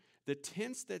here, the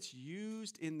tense that's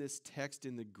used in this text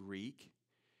in the Greek,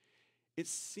 it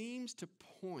seems to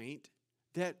point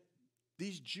that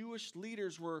these Jewish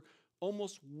leaders were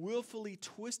almost willfully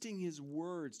twisting his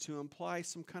words to imply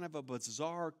some kind of a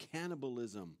bizarre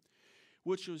cannibalism,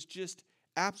 which was just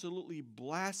absolutely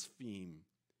blaspheme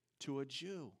to a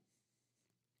Jew.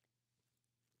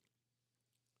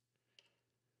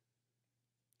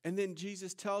 And then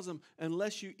Jesus tells them,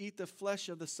 unless you eat the flesh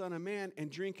of the Son of Man and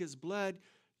drink his blood,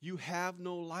 you have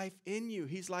no life in you.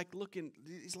 He's like,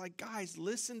 guys,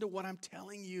 listen to what I'm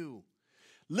telling you.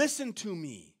 Listen to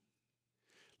me.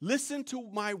 Listen to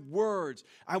my words.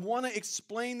 I want to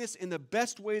explain this in the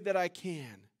best way that I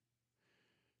can.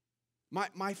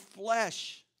 My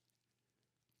flesh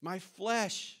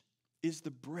is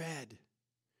the bread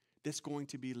that's going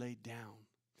to be laid down.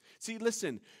 See,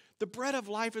 listen, the bread of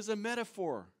life is a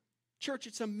metaphor. Church,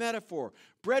 it's a metaphor.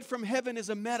 Bread from heaven is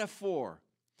a metaphor.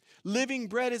 Living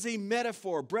bread is a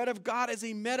metaphor. Bread of God is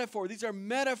a metaphor. These are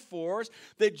metaphors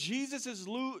that Jesus is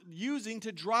using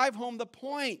to drive home the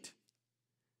point.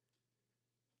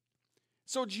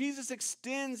 So Jesus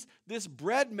extends this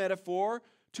bread metaphor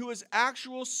to his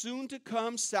actual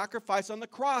soon-to-come sacrifice on the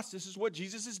cross. This is what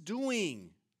Jesus is doing.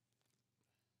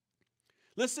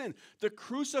 Listen, the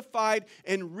crucified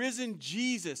and risen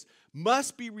Jesus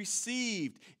must be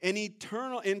received and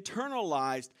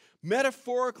internalized,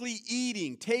 metaphorically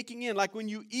eating, taking in. Like when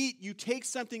you eat, you take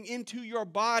something into your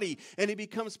body and it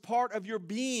becomes part of your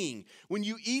being. When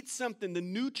you eat something, the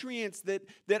nutrients that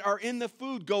are in the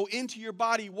food go into your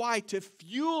body. Why? To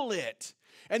fuel it.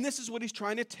 And this is what he's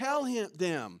trying to tell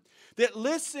them. That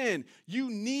listen, you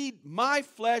need my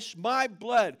flesh, my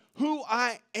blood, who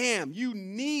I am. You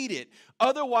need it.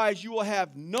 Otherwise, you will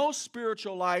have no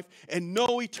spiritual life and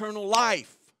no eternal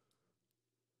life.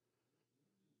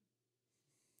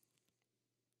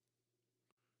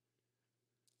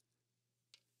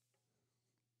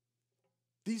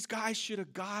 These guys should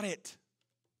have got it.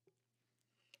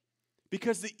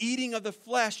 Because the eating of the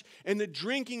flesh and the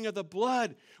drinking of the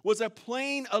blood was a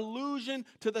plain allusion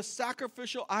to the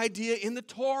sacrificial idea in the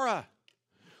Torah.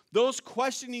 Those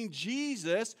questioning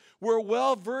Jesus were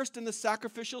well versed in the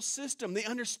sacrificial system. They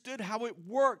understood how it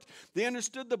worked. They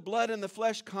understood the blood and the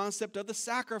flesh concept of the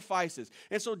sacrifices.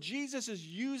 And so Jesus is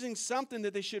using something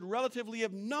that they should relatively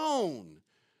have known,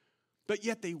 but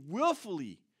yet they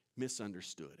willfully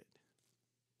misunderstood it.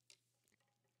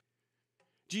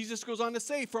 Jesus goes on to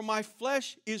say, for my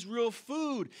flesh is real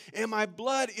food and my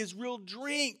blood is real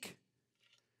drink.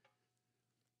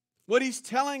 What he's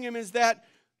telling him is that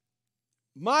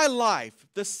my life,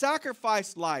 the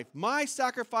sacrifice life, my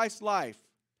sacrifice life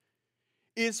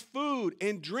is food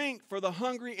and drink for the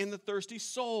hungry and the thirsty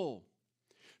soul.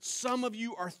 Some of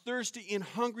you are thirsty and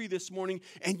hungry this morning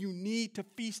and you need to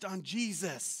feast on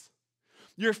Jesus.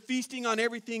 You're feasting on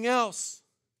everything else.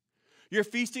 You're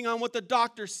feasting on what the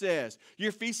doctor says.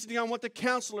 You're feasting on what the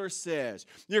counselor says.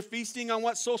 You're feasting on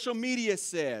what social media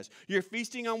says. You're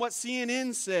feasting on what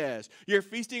CNN says. You're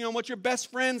feasting on what your best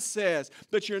friend says.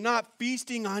 But you're not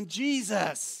feasting on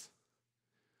Jesus.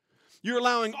 You're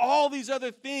allowing all these other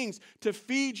things to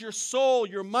feed your soul,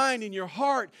 your mind, and your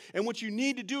heart. And what you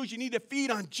need to do is you need to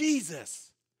feed on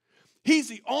Jesus. He's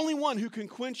the only one who can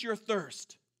quench your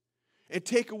thirst and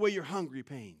take away your hungry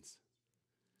pains.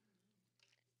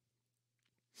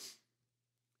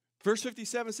 Verse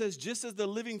 57 says, just as the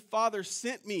living Father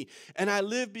sent me, and I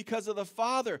live because of the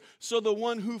Father, so the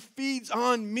one who feeds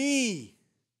on me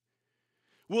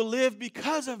will live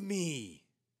because of me.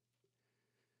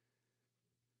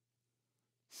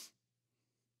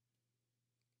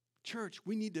 Church,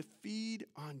 we need to feed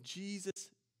on Jesus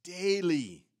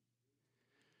daily.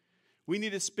 We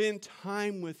need to spend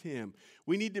time with Him.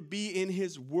 We need to be in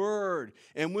His Word.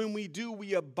 And when we do,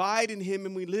 we abide in Him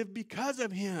and we live because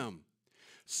of Him.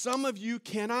 Some of you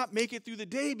cannot make it through the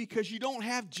day because you don't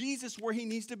have Jesus where He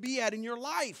needs to be at in your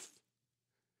life.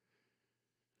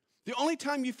 The only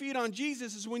time you feed on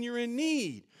Jesus is when you're in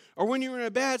need, or when you're in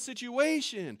a bad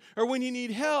situation, or when you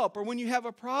need help, or when you have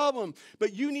a problem.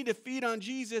 But you need to feed on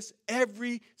Jesus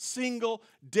every single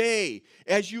day.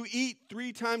 As you eat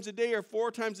 3 times a day, or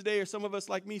 4 times a day, or some of us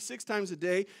like me 6 times a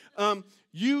day,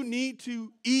 you need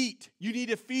to eat. You need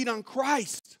to feed on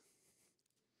Christ.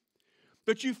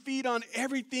 But you feed on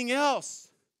everything else.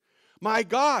 My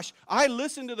gosh, I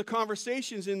listen to the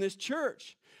conversations in this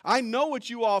church. I know what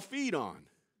you all feed on.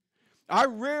 I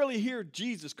rarely hear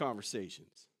Jesus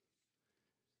conversations.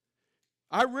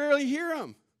 I rarely hear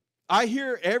them. I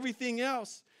hear everything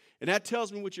else. And that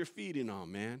tells me what you're feeding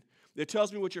on, man. That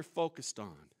tells me what you're focused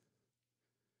on.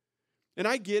 And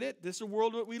I get it. This is the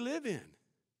world that we live in.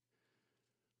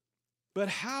 But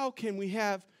how can we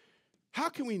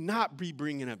not be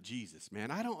bringing up Jesus,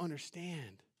 man? I don't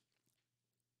understand.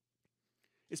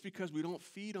 It's because we don't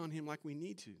feed on Him like we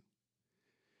need to.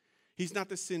 He's not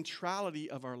the centrality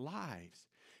of our lives.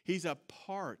 He's a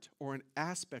part or an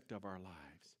aspect of our lives.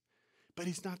 But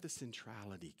He's not the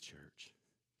centrality, church.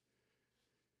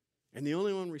 And the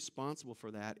only one responsible for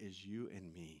that is you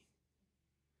and me.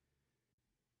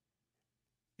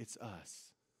 It's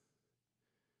us.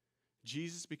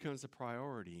 Jesus becomes the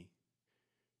priority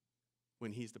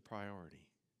when He's the priority.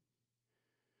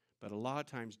 But a lot of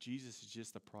times Jesus is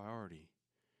just the priority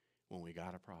when we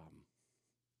got a problem,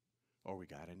 or we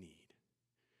got a need,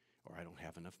 or I don't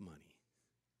have enough money,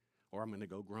 or I'm going to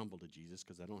go grumble to Jesus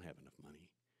because I don't have enough money,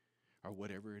 or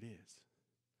whatever it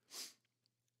is.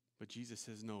 But Jesus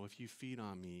says, no, if you feed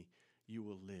on me, you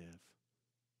will live.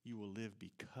 You will live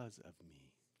because of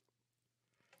me.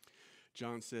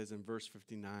 John says in verse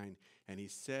 59, and He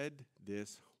said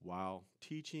this while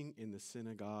teaching in the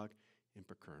synagogue in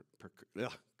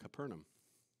Capernaum.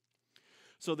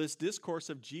 So this discourse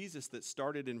of Jesus that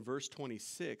started in verse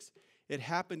 26, it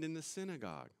happened in the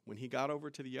synagogue. When He got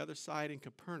over to the other side in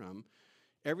Capernaum,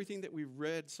 everything that we've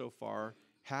read so far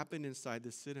happened inside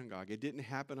the synagogue. It didn't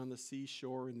happen on the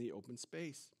seashore in the open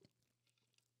space.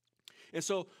 And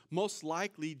so most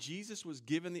likely Jesus was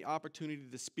given the opportunity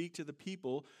to speak to the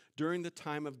people during the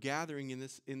time of gathering in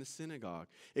the synagogue,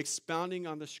 expounding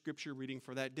on the scripture reading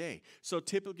for that day. So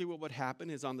typically what would happen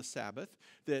is on the Sabbath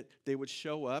that they would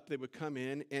show up, they would come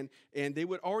in, and they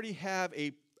would already have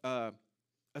a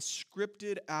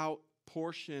scripted out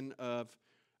portion of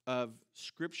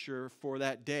scripture for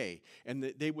that day. And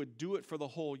they would do it for the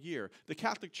whole year. The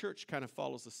Catholic Church kind of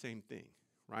follows the same thing.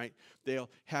 Right? They'll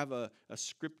have a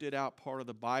scripted out part of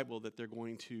the Bible that they're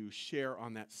going to share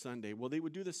on that Sunday. Well, they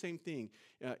would do the same thing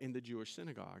in the Jewish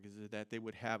synagogue, is that they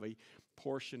would have a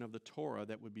portion of the Torah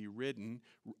that would be read,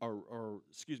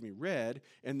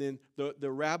 and then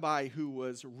the rabbi who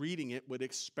was reading it would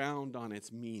expound on its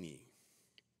meaning.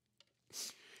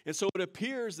 And so it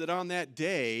appears that on that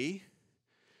day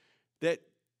that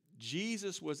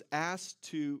Jesus was asked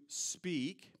to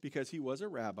speak because He was a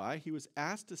rabbi. He was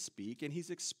asked to speak, and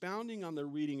He's expounding on the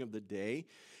reading of the day.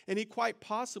 And He quite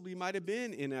possibly might have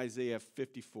been in Isaiah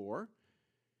 54.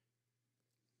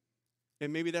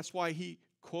 And maybe that's why He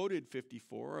quoted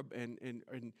 54 and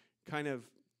kind of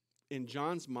in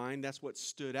John's mind, that's what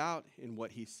stood out in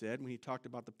what he said when he talked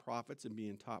about the prophets and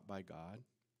being taught by God.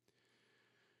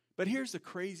 But here's the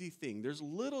crazy thing. There's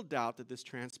little doubt that this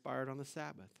transpired on the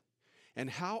Sabbath. And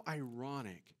how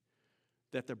ironic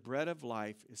that the bread of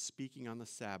life is speaking on the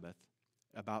Sabbath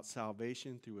about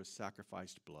salvation through His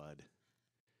sacrificed blood.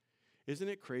 Isn't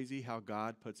it crazy how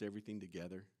God puts everything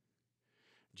together?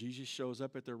 Jesus shows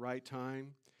up at the right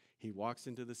time. He walks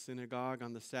into the synagogue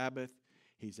on the Sabbath.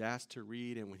 He's asked to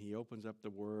read, and when He opens up the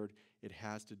Word, it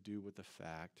has to do with the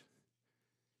fact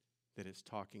that it's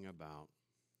talking about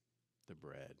the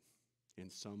bread. In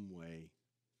some way,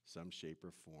 some shape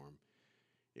or form,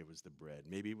 it was the bread.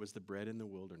 Maybe it was the bread in the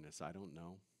wilderness. I don't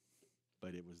know.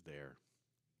 But it was there.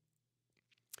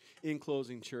 In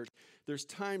closing, church, there's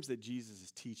times that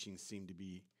Jesus' teachings seem to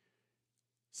be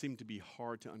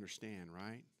hard to understand,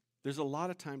 right? There's a lot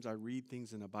of times I read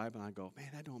things in the Bible and I go, man,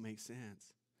 that don't make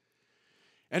sense.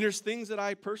 And there's things that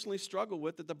I personally struggle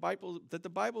with that the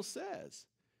Bible says,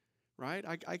 right?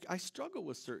 I struggle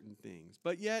with certain things,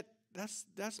 but yet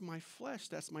that's my flesh,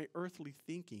 that's my earthly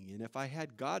thinking. And if I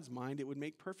had God's mind, it would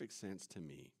make perfect sense to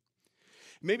me.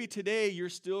 Maybe today you're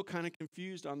still kind of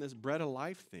confused on this bread of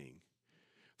life thing.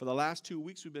 For the last 2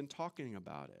 weeks, we've been talking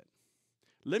about it.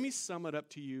 Let me sum it up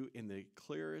to you in the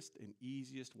clearest and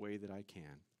easiest way that I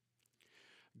can.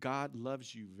 God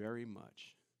loves you very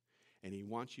much, and he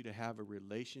wants you to have a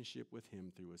relationship with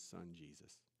him through his son,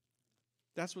 Jesus.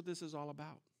 That's what this is all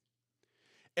about.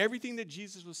 Everything that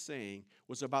Jesus was saying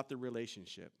was about the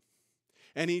relationship.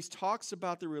 And he talks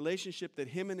about the relationship that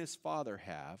him and his Father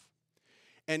have,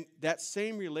 and that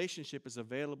same relationship is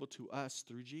available to us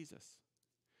through Jesus.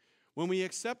 When we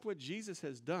accept what Jesus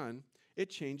has done, it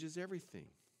changes everything.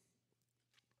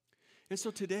 And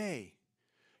so today,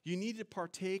 you need to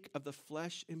partake of the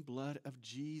flesh and blood of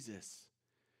Jesus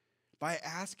by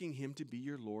asking him to be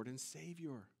your Lord and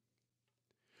Savior.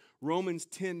 Romans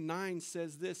 10:9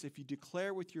 says this, if you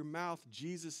declare with your mouth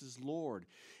Jesus is Lord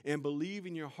and believe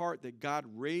in your heart that God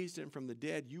raised him from the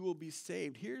dead, you will be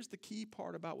saved. Here's the key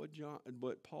part about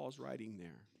what Paul's writing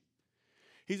there.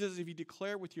 He says if you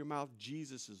declare with your mouth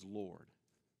Jesus is Lord.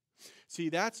 See,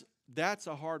 that's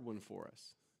a hard one for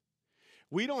us.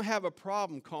 We don't have a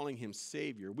problem calling him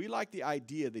Savior. We like the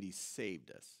idea that he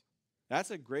saved us. That's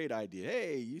a great idea.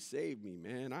 Hey, you saved me,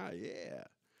 man. Yeah.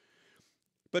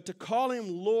 But to call him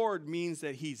Lord means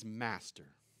that he's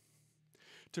master.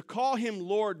 To call him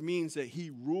Lord means that he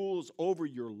rules over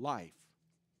your life.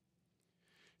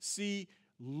 See,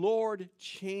 Lord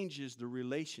changes the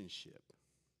relationship.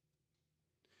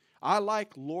 I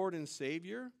like Lord and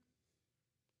Savior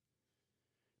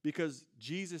because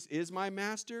Jesus is my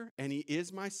master and he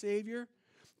is my Savior.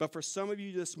 But for some of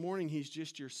you this morning, he's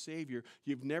just your Savior.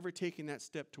 You've never taken that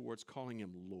step towards calling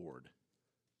him Lord.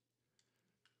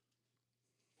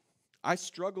 I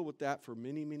struggled with that for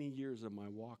many, many years of my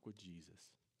walk with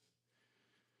Jesus.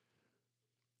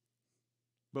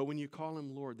 But when you call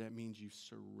him Lord, that means you've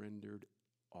surrendered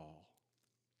all.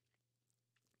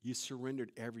 You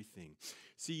surrendered everything.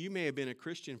 See, you may have been a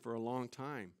Christian for a long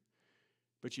time,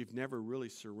 but you've never really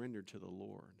surrendered to the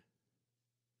Lord.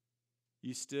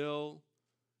 You still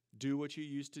do what you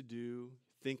used to do,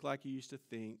 think like you used to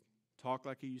think, talk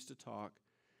like you used to talk,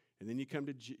 and then you come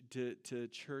to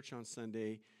church on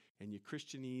Sunday and you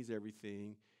Christianize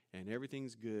everything, and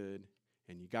everything's good,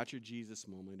 and you got your Jesus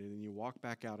moment, and then you walk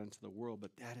back out into the world,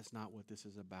 but that is not what this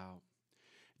is about.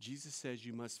 Jesus says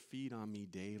you must feed on me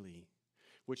daily,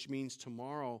 which means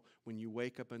tomorrow when you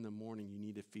wake up in the morning, you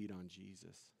need to feed on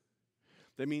Jesus.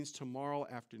 That means tomorrow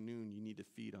afternoon, you need to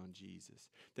feed on Jesus.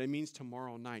 That means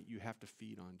tomorrow night, you have to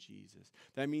feed on Jesus.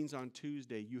 That means on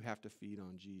Tuesday, you have to feed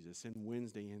on Jesus. And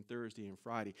Wednesday and Thursday and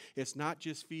Friday. It's not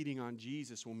just feeding on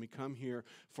Jesus when we come here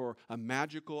for a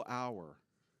magical hour.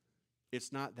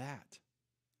 It's not that.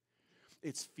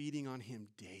 It's feeding on him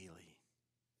daily.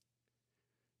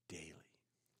 Daily.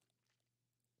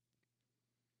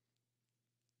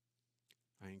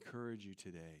 I encourage you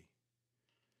today,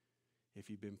 if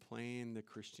you've been playing the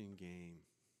Christian game,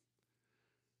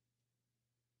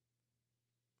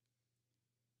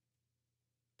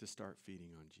 to start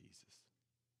feeding on Jesus.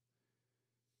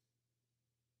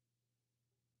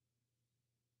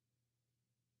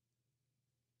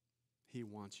 He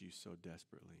wants you so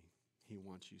desperately. He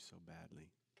wants you so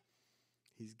badly.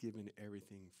 He's given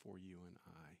everything for you and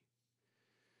I.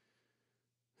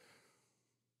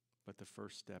 But the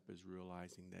first step is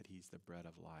realizing that he's the bread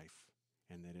of life.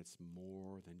 And that it's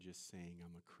more than just saying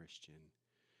I'm a Christian.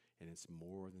 And it's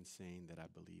more than saying that I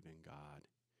believe in God.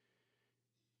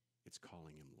 It's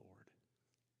calling him Lord.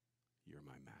 You're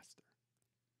my master.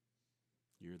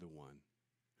 You're the one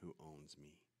who owns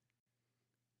me.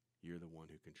 You're the one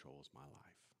who controls my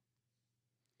life.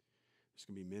 There's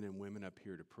going to be men and women up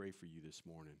here to pray for you this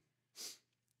morning.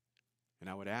 And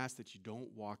I would ask that you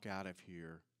don't walk out of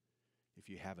here if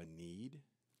you have a need.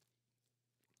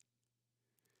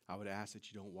 I would ask that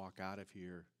you don't walk out of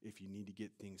here if you need to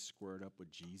get things squared up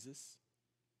with Jesus.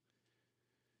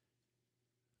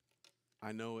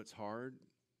 I know it's hard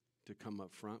to come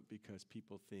up front because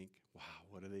people think, wow,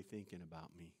 what are they thinking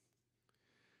about me?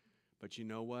 But you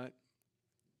know what?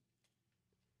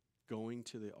 Going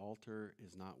to the altar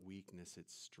is not weakness,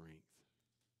 it's strength.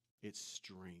 It's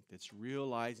strength. It's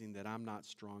realizing that I'm not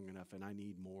strong enough and I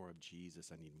need more of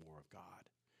Jesus. I need more of God.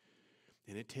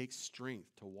 And it takes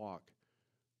strength to walk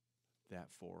that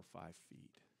 4 or 5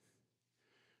 feet.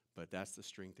 But that's the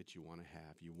strength that you want to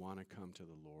have. You want to come to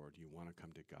the Lord. You want to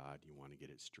come to God. You want to get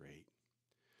it straight.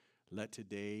 Let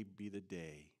today be the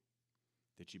day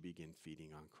that you begin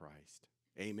feeding on Christ.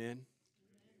 Amen?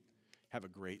 Have a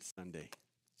great Sunday.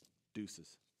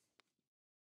 Deuces.